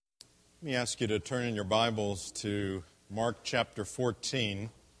Let me ask you to turn in your Bibles to Mark chapter 14.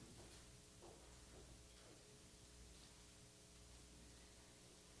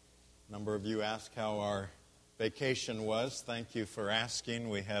 A number of you asked how our vacation was. Thank you for asking.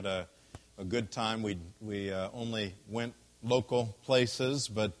 We had a good time. We only went local places,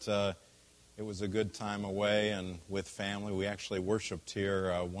 but it was a good time away and with family. We actually worshiped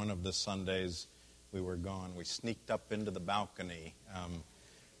here one of the Sundays we were gone. We sneaked up into the balcony.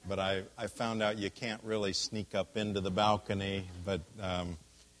 But I found out you can't really sneak up into the balcony, but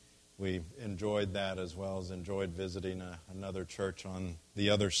we enjoyed that as well as enjoyed visiting another church on the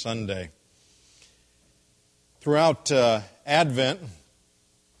other Sunday. Throughout Advent,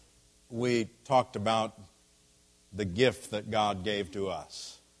 we talked about the gift that God gave to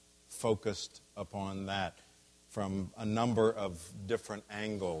us, focused upon that from a number of different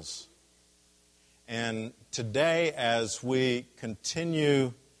angles. And today, as we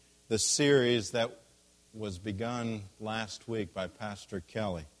continue the series that was begun last week by Pastor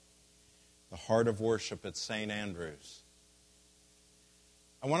Kelly, The Heart of Worship at St. Andrews,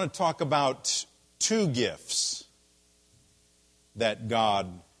 I want to talk about two gifts that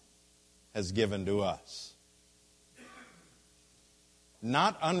God has given to us.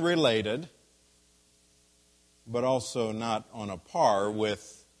 Not unrelated, but also not on a par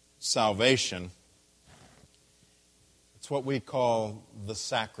with salvation. It's what we call the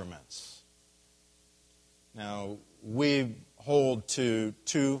sacraments. Now, we hold to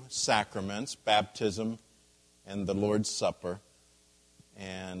two sacraments, baptism and the Lord's Supper.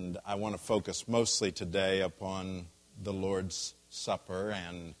 And I want to focus mostly today upon the Lord's Supper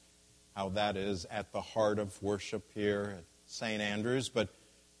and how that is at the heart of worship here at St. Andrews.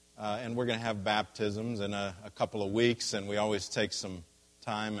 And we're going to have baptisms in a couple of weeks, and we always take some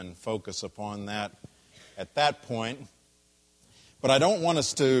time and focus upon that at that point. But I don't want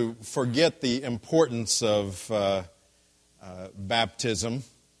us to forget the importance of baptism,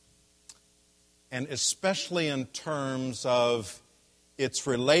 and especially in terms of its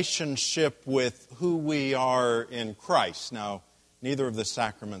relationship with who we are in Christ. Now, neither of the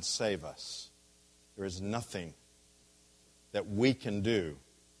sacraments save us. There is nothing that we can do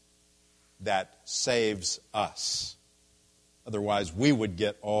that saves us. Otherwise, we would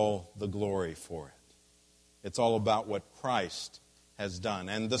get all the glory for it. It's all about what Christ has done.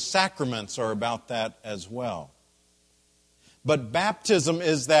 And the sacraments are about that as well. But baptism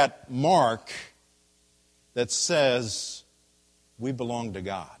is that mark that says we belong to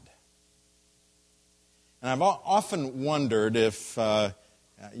God. And I've often wondered if,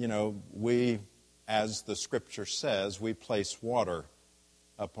 we, as the Scripture says, we place water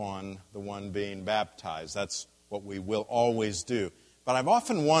upon the one being baptized. That's what we will always do. But I've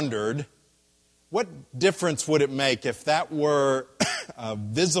often wondered, what difference would it make if that were a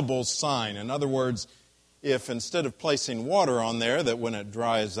visible sign? In other words, if instead of placing water on there, that when it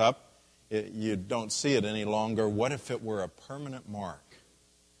dries up, you don't see it any longer, what if it were a permanent mark?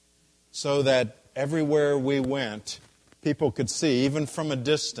 So that everywhere we went, people could see, even from a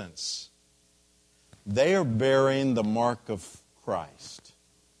distance, they are bearing the mark of Christ.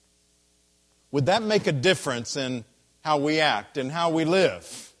 Would that make a difference in how we act and how we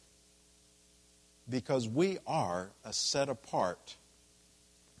live? Because we are a set-apart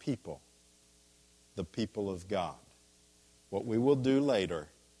people, the people of God. What we will do later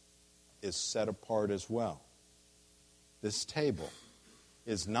is set apart as well. This table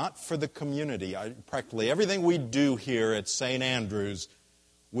is not for the community. Practically everything we do here at St. Andrews,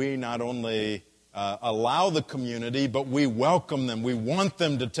 we not only allow the community, but we welcome them. We want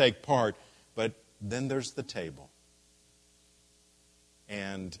them to take part. But then there's the table.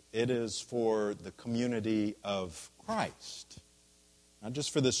 And it is for the community of Christ. Not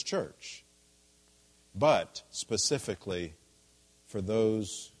just for this church, but specifically for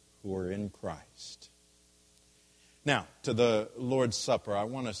those who are in Christ. Now, to the Lord's Supper, I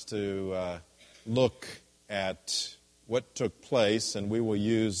want us to look at what took place, and we will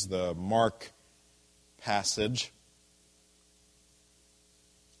use the Mark passage,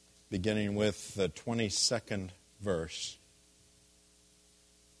 beginning with the 22nd verse.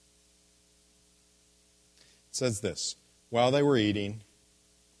 It says this: While they were eating,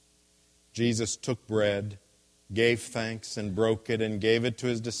 Jesus took bread, gave thanks, and broke it, and gave it to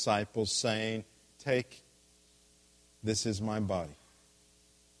his disciples, saying, "Take, this is my body."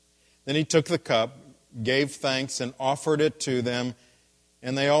 Then he took the cup, gave thanks, and offered it to them,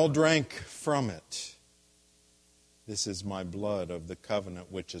 and they all drank from it. "This is my blood of the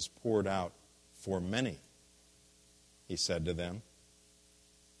covenant, which is poured out for many," he said to them.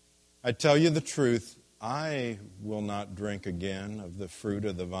 "I tell you the truth, I will not drink again of the fruit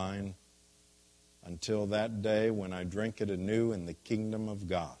of the vine until that day when I drink it anew in the kingdom of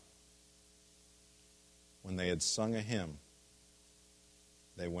God. When they had sung a hymn,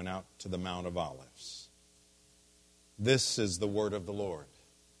 they went out to the Mount of Olives. This is the word of the Lord.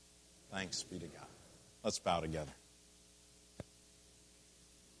 Thanks be to God. Let's bow together.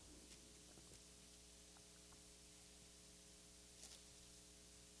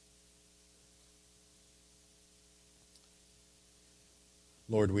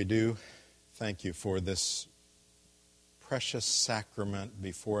 Lord, we do thank you for this precious sacrament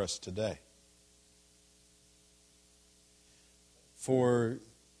before us today. For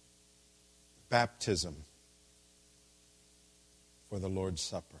baptism, for the Lord's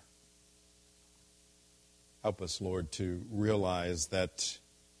Supper. Help us, Lord, to realize that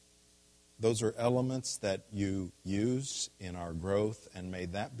those are elements that you use in our growth, and may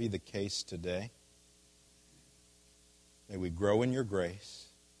that be the case today. May we grow in your grace,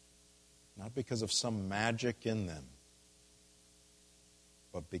 not because of some magic in them,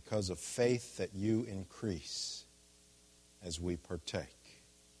 but because of faith that you increase as we partake.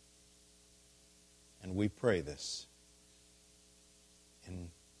 And we pray this in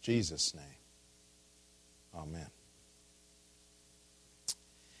Jesus' name. Amen.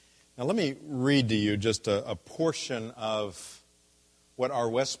 Now let me read to you just a portion of what our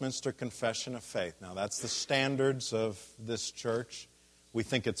Westminster Confession of Faith. Now that's the standards of this church. We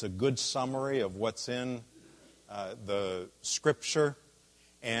think it's a good summary of what's in the Scripture.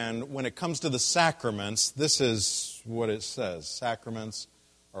 And when it comes to the sacraments, this is what it says. Sacraments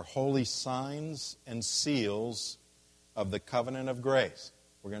are holy signs and seals of the covenant of grace.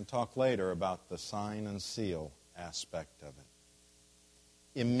 We're going to talk later about the sign and seal aspect of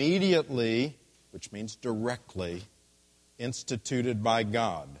it. Immediately, which means directly, instituted by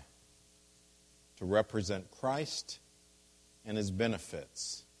God to represent Christ and His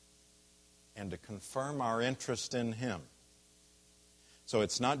benefits and to confirm our interest in Him. So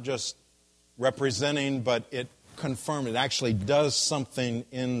it's not just representing, but it confirms, it actually does something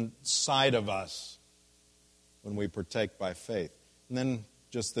inside of us when we partake by faith. And then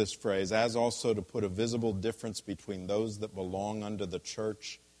just this phrase, as also to put a visible difference between those that belong unto the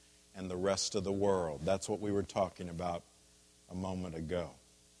church and the rest of the world. That's what we were talking about a moment ago.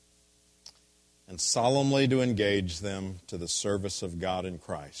 And solemnly to engage them to the service of God in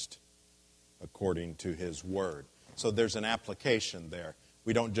Christ, according to His Word. So there's an application there.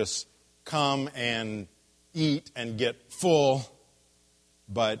 We don't just come and eat and get full,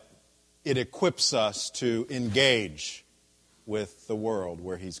 but it equips us to engage with the world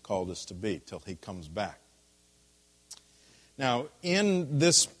where He's called us to be till He comes back. Now, in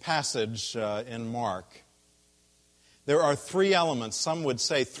this passage in Mark, there are three elements, some would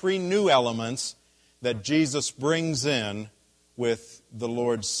say three new elements, that Jesus brings in with the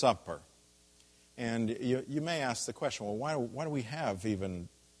Lord's Supper. And you may ask the question, well, why do we have even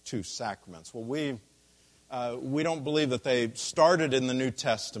two sacraments? Well, we don't believe that they started in the New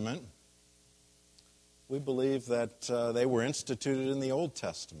Testament. We believe that they were instituted in the Old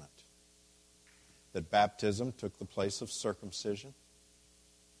Testament. That baptism took the place of circumcision.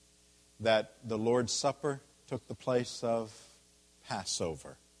 That the Lord's Supper took the place of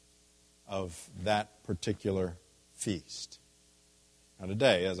Passover, of that particular feast. Now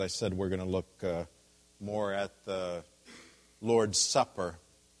today, as I said, we're going to look more at the Lord's Supper.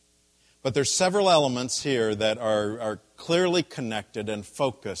 But there's several elements here that are clearly connected and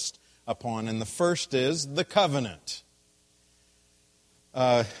focused upon. And the first is the covenant.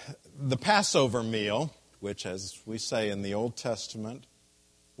 The Passover meal, which, as we say in the Old Testament,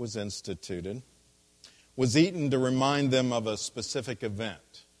 was instituted, was eaten to remind them of a specific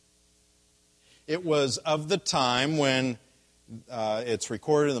event. It was of the time when it's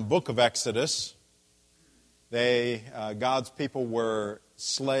recorded in the book of Exodus. God's people were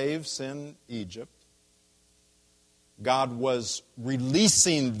slaves in Egypt. God was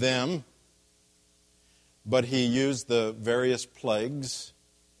releasing them, but He used the various plagues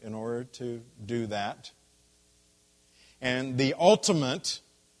in order to do that. And the ultimate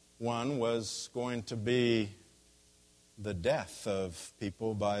one was going to be the death of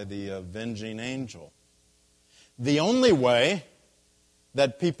people by the avenging angel. The only way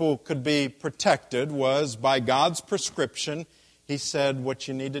that people could be protected was by God's prescription. He said, what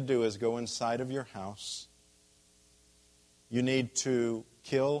you need to do is go inside of your house. You need to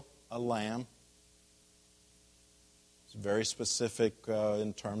kill a lamb. It's very specific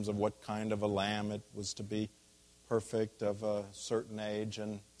in terms of what kind of a lamb it was to be, perfect, of a certain age,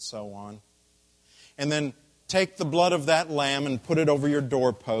 and so on. And then take the blood of that lamb and put it over your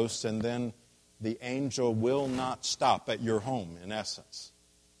doorpost, and then the angel will not stop at your home, in essence.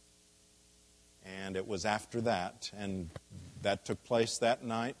 And it was after that, and that took place that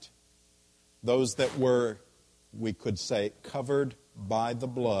night. Those that were, we could say, covered by the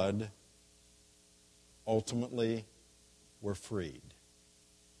blood, ultimately were freed.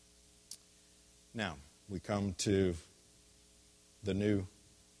 Now, we come to the New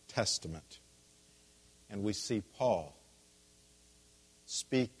Testament, and we see Paul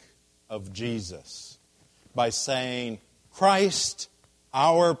speak of Jesus by saying, Christ,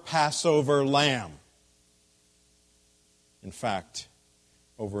 our Passover lamb. In fact,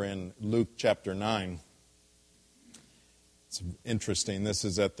 over in Luke chapter 9, it's interesting. This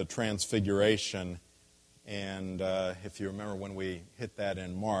is at the Transfiguration. And if you remember when we hit that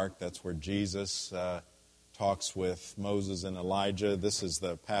in Mark, that's where Jesus talks with Moses and Elijah. This is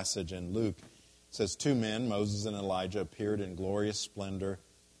the passage in Luke. It says, 2 men, Moses and Elijah, appeared in glorious splendor,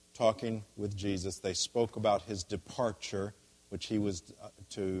 talking with Jesus. They spoke about his departure, which he was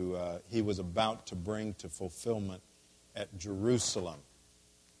about to bring to fulfillment at Jerusalem.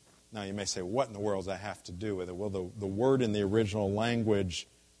 Now you may say, what in the world does that have to do with it? Well, the word in the original language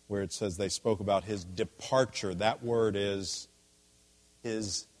where it says they spoke about his departure, that word is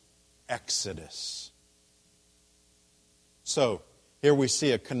his exodus. So, here we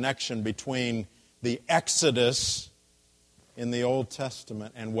see a connection between the exodus in the Old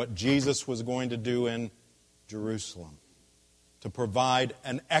Testament and what Jesus was going to do in Jerusalem. To provide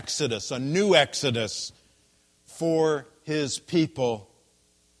an exodus, a new exodus for his people,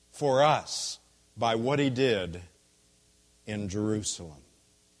 for us, by what he did in Jerusalem.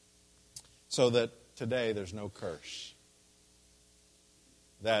 So that today there's no curse.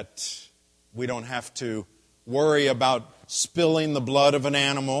 That we don't have to worry about spilling the blood of an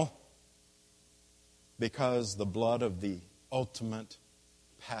animal, because the blood of the ultimate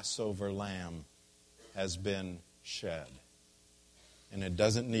Passover lamb has been shed. And it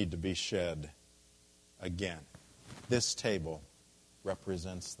doesn't need to be shed again. This table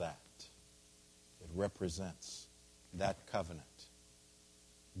represents that. It represents that covenant.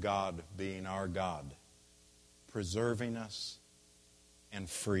 God being our God, preserving us and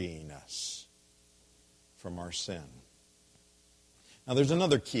freeing us from our sin. Now there's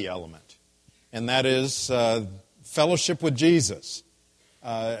another key element, and that is fellowship with Jesus.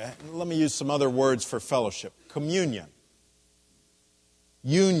 Let me use some other words for fellowship. Communion.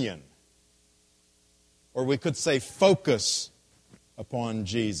 Union. Or we could say focus upon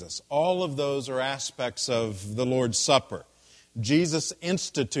Jesus. All of those are aspects of the Lord's Supper. Jesus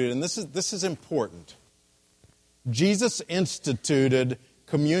instituted, and this is important, Jesus instituted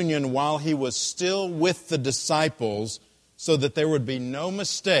communion while he was still with the disciples so that there would be no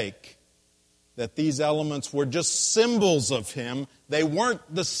mistake that these elements were just symbols of him. They weren't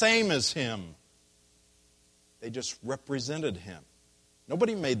the same as him. They just represented him.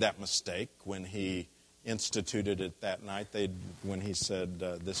 Nobody made that mistake when he instituted it that night. When he said,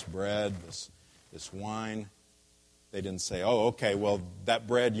 this bread, this wine, they didn't say, oh, okay, well, that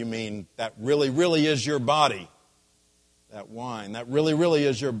bread, you mean that really, really is your body. That wine, that really, really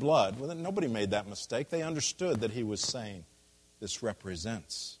is your blood. Well, then nobody made that mistake. They understood that he was saying, this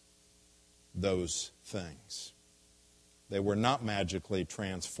represents those things. They were not magically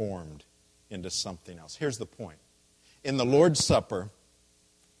transformed into something else. Here's the point. In the Lord's Supper,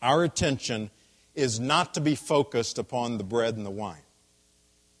 our attention is not to be focused upon the bread and the wine.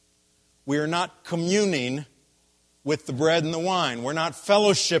 We are not communing with the bread and the wine. We're not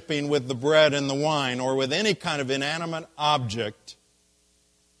fellowshipping with the bread and the wine or with any kind of inanimate object,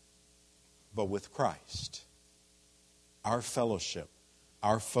 but with Christ. Our fellowship,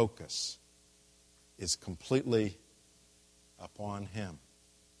 our focus is completely upon him.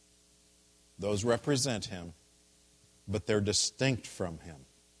 Those represent him, but they're distinct from him.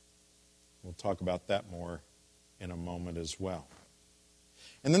 We'll talk about that more in a moment as well.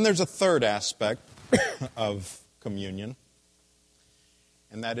 And then there's a third aspect of communion,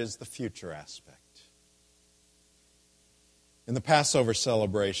 and that is the future aspect. In the Passover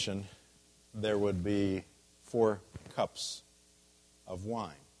celebration, there would be 4 cups of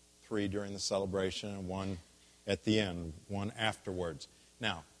wine, 3 during the celebration and 1 at the end, 1 afterwards.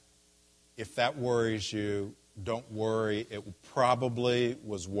 Now, if that worries you, don't worry. It probably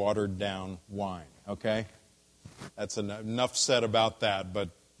was watered down wine, okay? That's enough said about that, but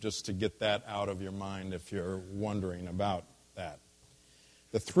just to get that out of your mind if you're wondering about that.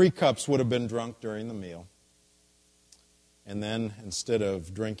 The 3 cups would have been drunk during the meal. And then, instead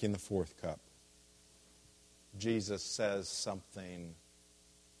of drinking the 4th cup, Jesus says something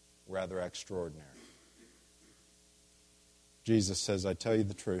rather extraordinary. Jesus says, I tell you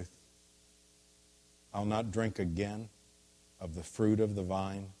the truth, I'll not drink again of the fruit of the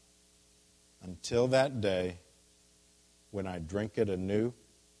vine until that day when I drink it anew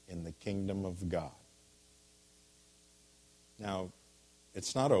in the kingdom of God. Now,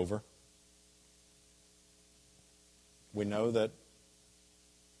 it's not over. We know that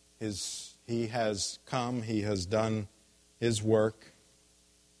He has come, He has done His work.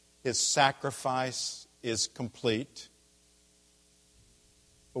 His sacrifice is complete.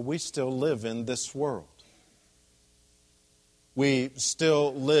 But we still live in this world. We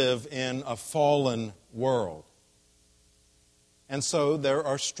still live in a fallen world. And so there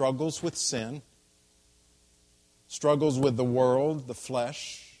are struggles with sin, struggles with the world, the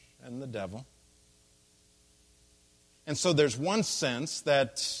flesh, and the devil. And so there's one sense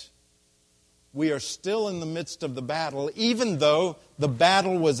that we are still in the midst of the battle, even though the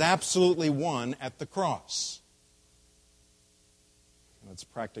battle was absolutely won at the cross. And it's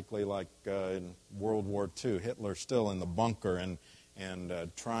practically like in World War II, Hitler still in the bunker and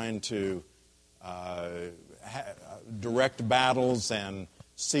trying to direct battles and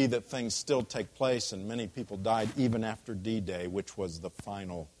see that things still take place, and many people died even after D-Day, which was the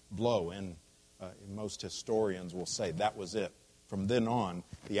final blow. And most historians will say that was it. From then on,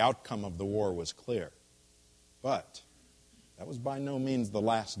 the outcome of the war was clear. But that was by no means the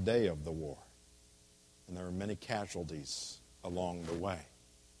last day of the war. And there were many casualties along the way.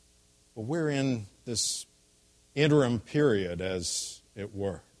 But we're in this interim period, as it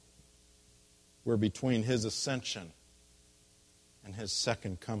were. We're between His ascension and His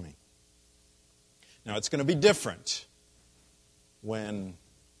second coming. Now, it's going to be different when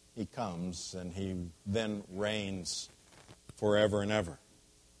He comes and He then reigns forever and ever.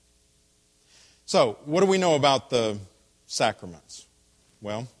 So, what do we know about the sacraments?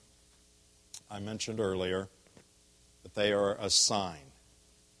 Well, I mentioned earlier that they are a sign.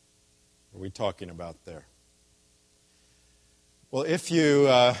 What are we talking about there? Well, if you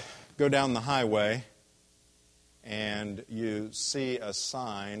go down the highway and you see a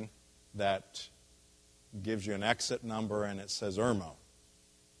sign that gives you an exit number and it says Irmo,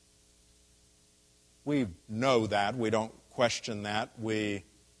 we know that. We don't question that. We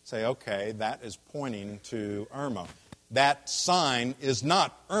say, okay, that is pointing to Irmo. That sign is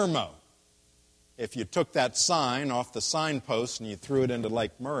not Irmo. If you took that sign off the signpost and you threw it into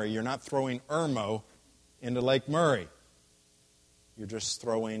Lake Murray, you're not throwing Irmo into Lake Murray. You're just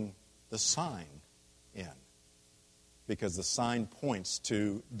throwing the sign in. Because the sign points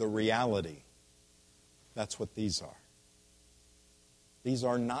to the reality. That's what these are. These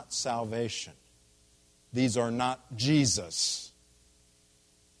are not salvation. These are not Jesus.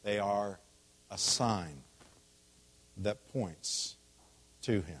 They are a sign that points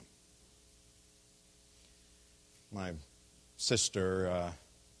to Him. My sister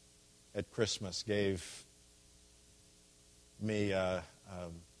at Christmas gave me a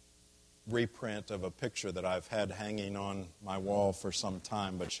reprint of a picture that I've had hanging on my wall for some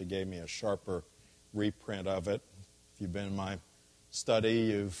time, but she gave me a sharper reprint of it. If you've been in my study,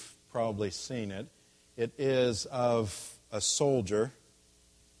 you've probably seen it. It is of a soldier,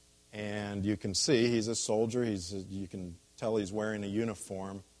 and you can see he's a soldier. You can tell he's wearing a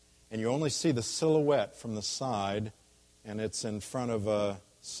uniform, and you only see the silhouette from the side, and it's in front of a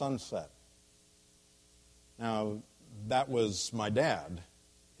sunset. Now, that was my dad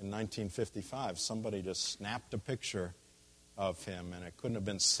in 1955. Somebody just snapped a picture of him, and it couldn't have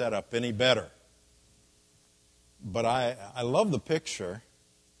been set up any better. But I love the picture.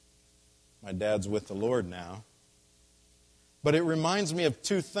 My dad's with the Lord now. But it reminds me of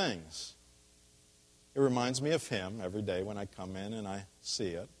two things. It reminds me of Him every day when I come in and I see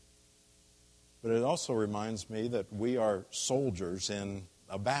it. But it also reminds me that we are soldiers in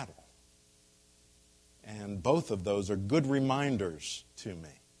a battle. And both of those are good reminders to me.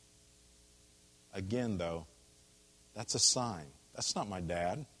 Again, though, that's a sign. That's not my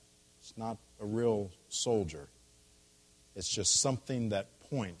dad. It's not a real soldier. It's just something that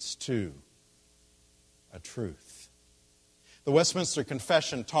points to a truth. The Westminster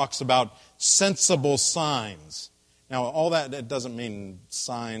Confession talks about sensible signs. Now, all that, it doesn't mean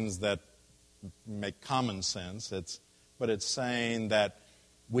signs that make common sense, but it's saying that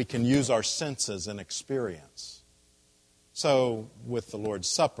we can use our senses and experience. So, with the Lord's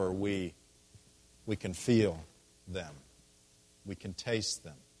Supper, we can feel them. We can taste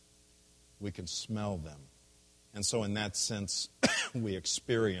them. We can smell them. And so in that sense, we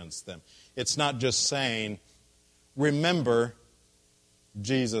experience them. It's not just saying, remember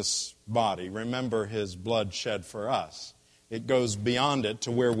Jesus' body, remember His blood shed for us. It goes beyond it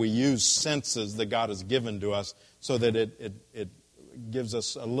to where we use senses that God has given to us so that it gives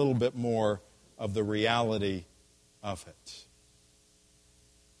us a little bit more of the reality of it.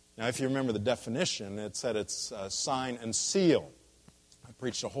 Now, if you remember the definition, it said it's a sign and seal. I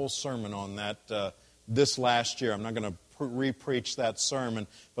preached a whole sermon on that this last year. I'm not going to re-preach that sermon,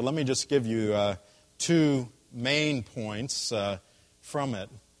 but let me just give you two main points from it.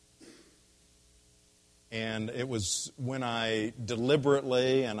 And it was when I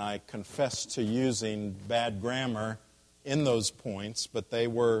deliberately, and I confess to using bad grammar in those points, but they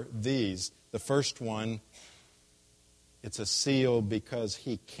were these. The first one, it's a seal because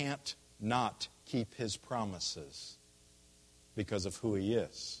He can't not keep His promises because of who He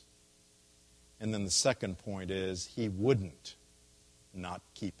is. And then the second point is He wouldn't not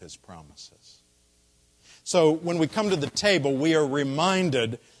keep His promises. So when we come to the table, we are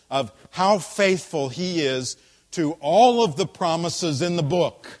reminded of how faithful He is to all of the promises in the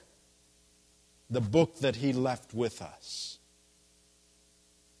book that He left with us.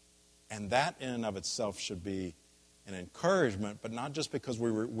 And that in and of itself should be an encouragement, but not just because we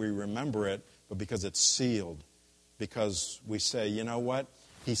remember it, but because it's sealed. Because we say, you know what?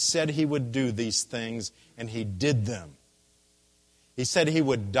 He said He would do these things, and He did them. He said He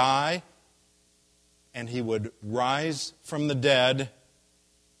would die, and He would rise from the dead,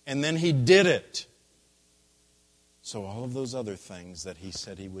 and then He did it. So all of those other things that He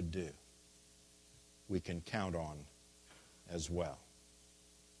said He would do, we can count on as well.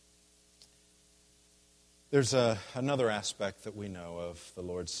 There's another aspect that we know of the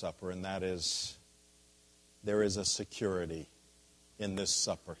Lord's Supper, and that is there is a security in this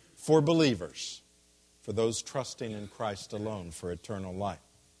supper for believers, for those trusting in Christ alone for eternal life.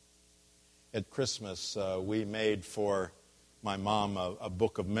 At Christmas, we made for my mom a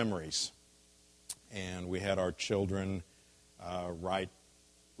book of memories, and we had our children write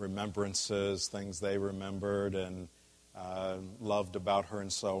remembrances, things they remembered and loved about her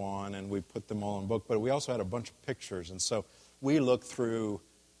and so on, and we put them all in a book. But we also had a bunch of pictures, and so we looked through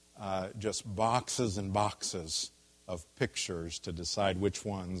just boxes and boxes of pictures to decide which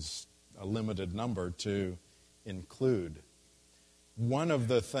ones, a limited number, to include. One of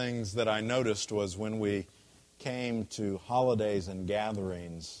the things that I noticed was when we came to holidays and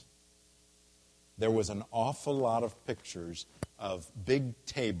gatherings, there was an awful lot of pictures of big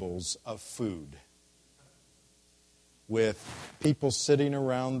tables of food with people sitting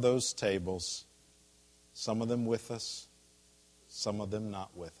around those tables, some of them with us, some of them not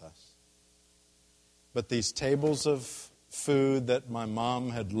with us. But these tables of food that my mom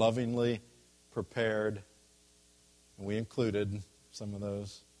had lovingly prepared, and we included some of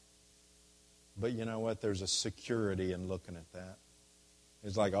those. But you know what? There's a security in looking at that.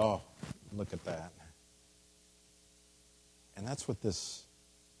 It's like, oh, look at that. And that's what this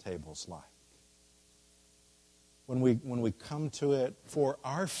table's like. When we come to it for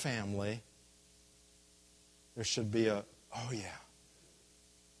our family, there should be a, oh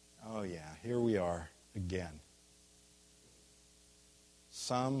yeah, here we are again.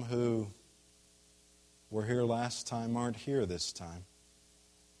 Some who were here last time aren't here this time.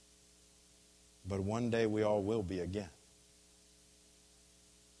 But one day we all will be again.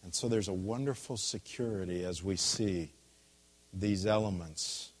 And so there's a wonderful security as we see these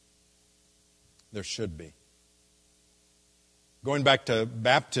elements. There should be. Going back to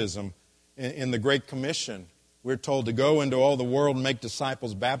baptism, in the Great Commission, we're told to go into all the world and make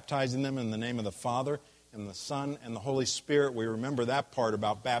disciples, baptizing them in the name of the Father and the Son and the Holy Spirit. We remember that part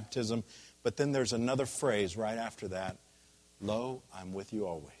about baptism. But then there's another phrase right after that. Lo, I'm with you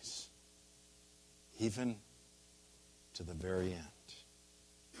always, even to the very end.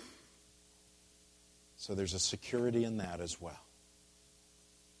 So there's a security in that as well.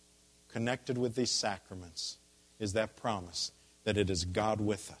 Connected with these sacraments is that promise that it is God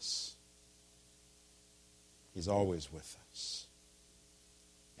with us. He's always with us.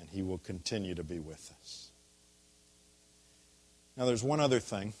 And He will continue to be with us. Now there's one other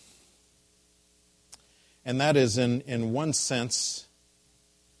thing. And that is in one sense,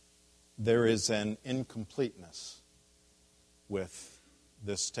 there is an incompleteness with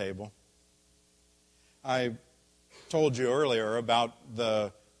this table. I told you earlier about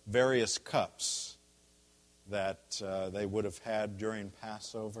the various cups that they would have had during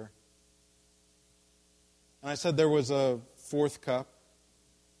Passover. And I said there was a fourth cup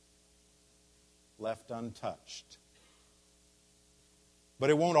left untouched. But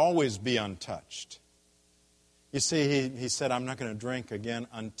it won't always be untouched. You see, he said, I'm not going to drink again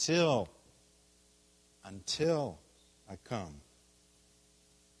until I come.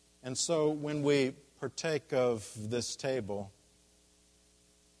 And so when we partake of this table,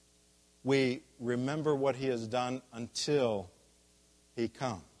 we remember what He has done until He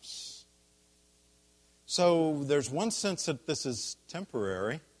comes. So there's one sense that this is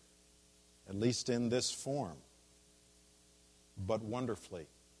temporary, at least in this form, but wonderfully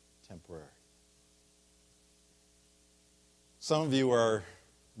temporary. Some of you are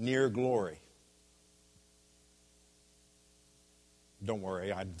near glory. Don't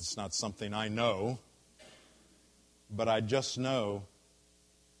worry, it's not something I know, but I just know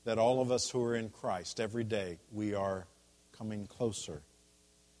that all of us who are in Christ, every day, we are coming closer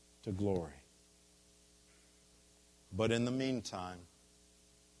to glory. But in the meantime,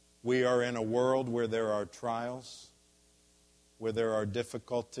 we are in a world where there are trials, where there are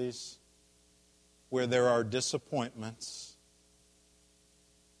difficulties, where there are disappointments.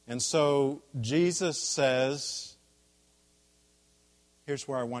 And so Jesus says, here's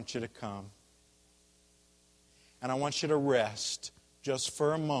where I want you to come. And I want you to rest just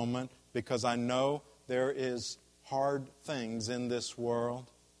for a moment, because I know there is hard things in this world.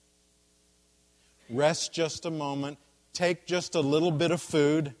 Rest just a moment. Take just a little bit of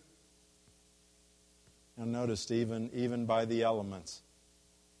food. Now notice, even by the elements,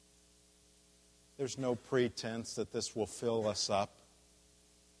 there's no pretense that this will fill us up.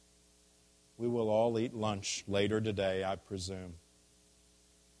 We will all eat lunch later today, I presume,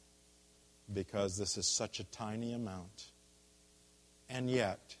 because this is such a tiny amount. And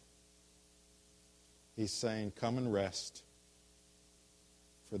yet, He's saying, come and rest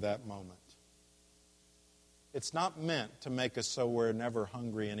for that moment. It's not meant to make us so we're never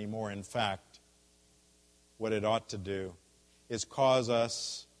hungry anymore. In fact, what it ought to do is cause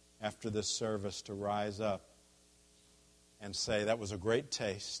us, after this service, to rise up and say, that was a great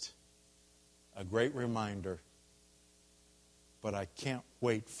taste, a great reminder, but I can't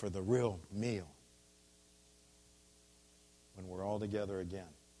wait for the real meal when we're all together again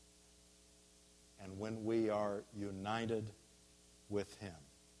and when we are united with Him.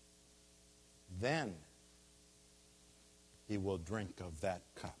 Then He will drink of that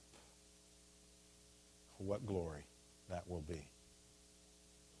cup. What glory that will be.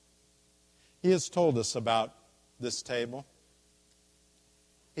 He has told us about this table.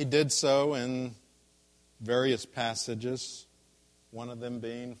 He did so in various passages, one of them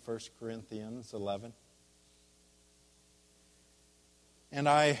being 1 Corinthians 11. And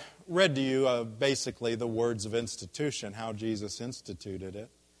I read to you basically the words of institution, how Jesus instituted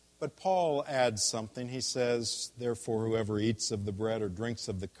it. But Paul adds something. He says, therefore, whoever eats of the bread or drinks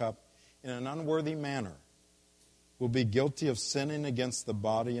of the cup in an unworthy manner will be guilty of sinning against the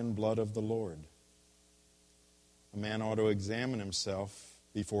body and blood of the Lord. A man ought to examine himself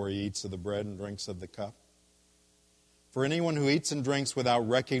before he eats of the bread and drinks of the cup. For anyone who eats and drinks without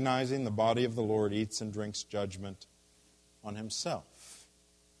recognizing the body of the Lord eats and drinks judgment on himself.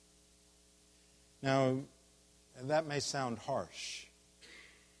 Now, that may sound harsh.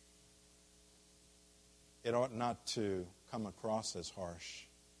 It ought not to come across as harsh.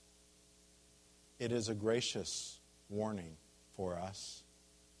 It is a gracious warning for us,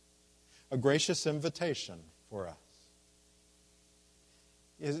 a gracious invitation for us.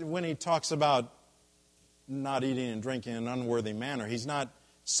 When he talks about not eating and drinking in an unworthy manner, he's not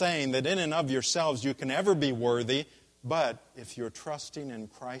saying that in and of yourselves you can ever be worthy, but if you're trusting in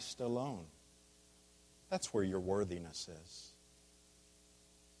Christ alone, that's where your worthiness is.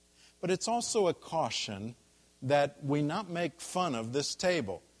 But it's also a caution that we not make fun of this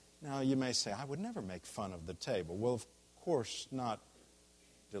table. Now, you may say, I would never make fun of the table. Well, of course, not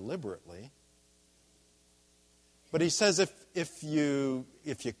deliberately. But he says if you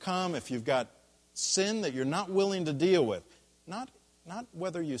come, if you've got sin that you're not willing to deal with, not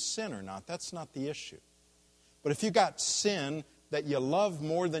whether you sin or not, that's not the issue. But if you've got sin that you love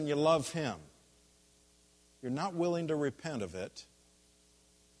more than you love Him, you're not willing to repent of it,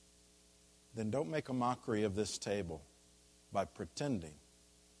 then don't make a mockery of this table by pretending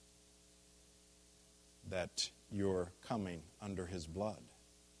that you're coming under His blood.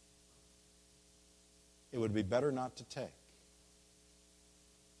 It would be better not to take.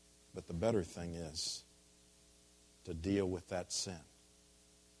 But the better thing is to deal with that sin,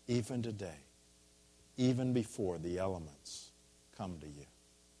 even today, even before the elements come to you.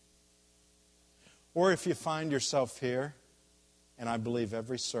 Or if you find yourself here, and I believe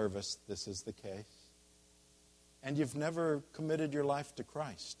every service this is the case, and you've never committed your life to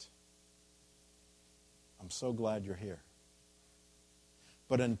Christ, I'm so glad you're here.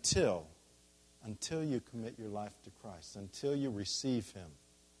 But until you commit your life to Christ, until you receive Him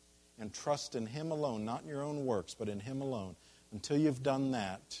and trust in Him alone, not in your own works, but in Him alone, until you've done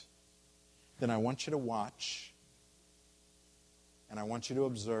that, then I want you to watch, and I want you to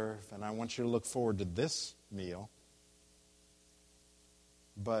observe, and I want you to look forward to this meal.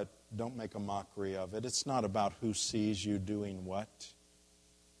 But don't make a mockery of it. It's not about who sees you doing what.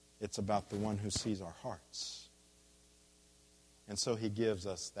 It's about the one who sees our hearts. And so he gives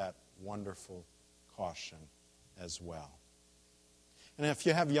us that wonderful caution as well. And if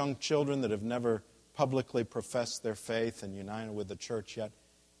you have young children that have never publicly professed their faith and united with the church yet,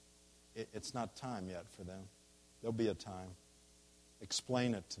 it's not time yet for them. There'll be a time.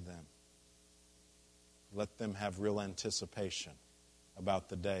 Explain it to them. Let them have real anticipation about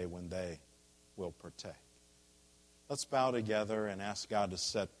the day when they will partake. Let's bow together and ask God to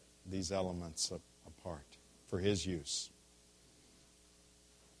set these elements apart for His use.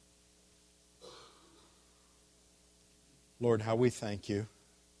 Lord, how we thank You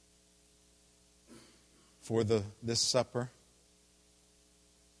for this supper.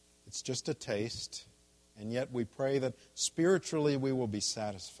 It's just a taste, and yet we pray that spiritually we will be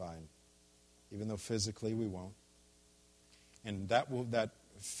satisfied, even though physically we won't. And that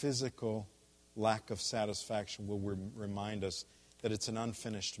physical lack of satisfaction will remind us that it's an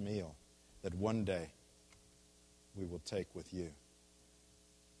unfinished meal that one day we will take with You.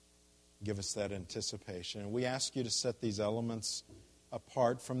 Give us that anticipation. And we ask You to set these elements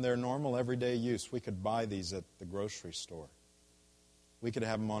apart from their normal everyday use. We could buy these at the grocery store. We could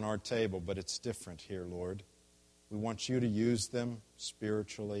have them on our table, but it's different here, Lord. We want You to use them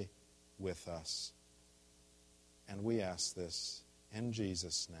spiritually with us. And we ask this in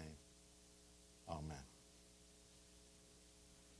Jesus' name. Amen.